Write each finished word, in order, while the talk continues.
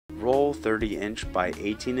Rohl 30" by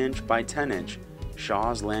 18" by 10"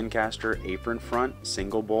 Shaws Lancaster Apron Front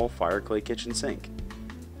Single Bowl Fireclay Kitchen Sink.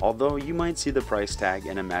 Although you might see the price tag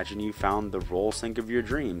and imagine you found the Rohl sink of your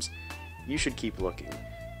dreams, you should keep looking.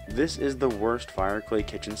 This is the worst Fireclay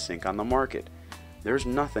kitchen sink on the market. There's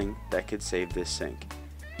nothing that could save this sink.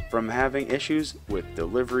 From having issues with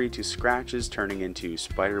delivery to scratches turning into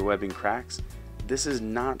spiderwebbing cracks, this is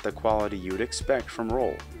not the quality you would expect from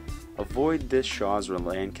Rohl. Avoid this Shaws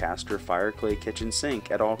Lancaster Fireclay kitchen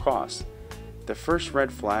sink at all costs. The first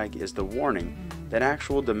red flag is the warning that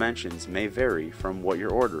actual dimensions may vary from what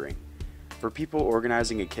you're ordering. For people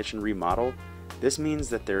organizing a kitchen remodel, this means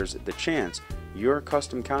that there's the chance your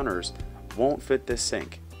custom counters won't fit this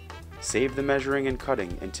sink. Save the measuring and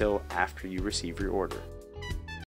cutting until after you receive your order.